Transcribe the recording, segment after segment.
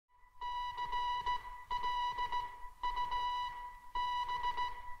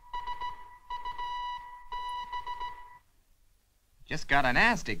Just got an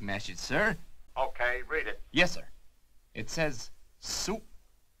ASCII message, sir. Okay, read it. Yes, sir. It says Supercar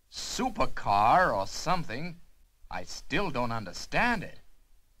or something. I still don't understand it.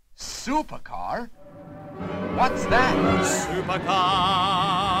 Supercar? What's that?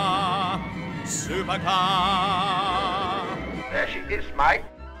 Supercar, supercar. There she is, Mike.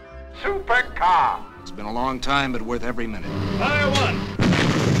 Supercar. It's been a long time, but worth every minute. Fire one.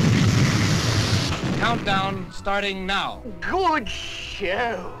 Countdown starting now. Good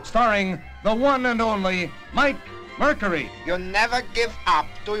show. Starring the one and only Mike Mercury. You never give up,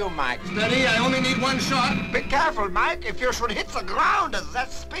 do you, Mike? Steady, I only need one shot. Be careful, Mike. If you should hit the ground at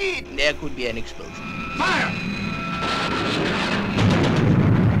that speed, there could be an explosion. Fire!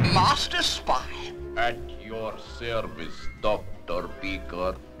 Master Spy. At your service, Dr.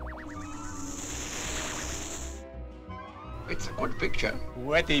 Beaker. It's a good picture.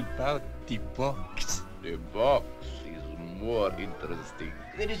 What about the box? The box is more interesting.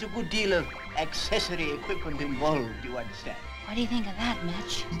 There is a good deal of accessory equipment involved, you understand. What do you think of that,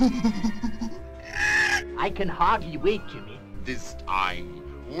 Mitch? I can hardly wait, Jimmy. This time,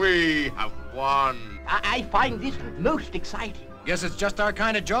 we have won. I find this most exciting. Guess it's just our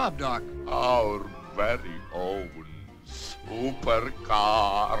kind of job, Doc. Our very own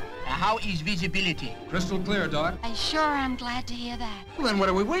supercar. How is visibility? Crystal clear, Doc. I sure am glad to hear that. Well, then what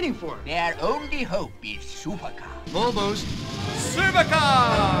are we waiting for? Their only hope is Supercar. Bambos.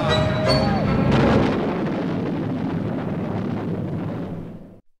 Supercar!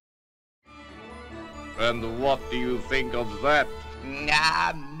 And what do you think of that?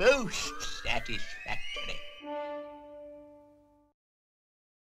 Most satisfactory.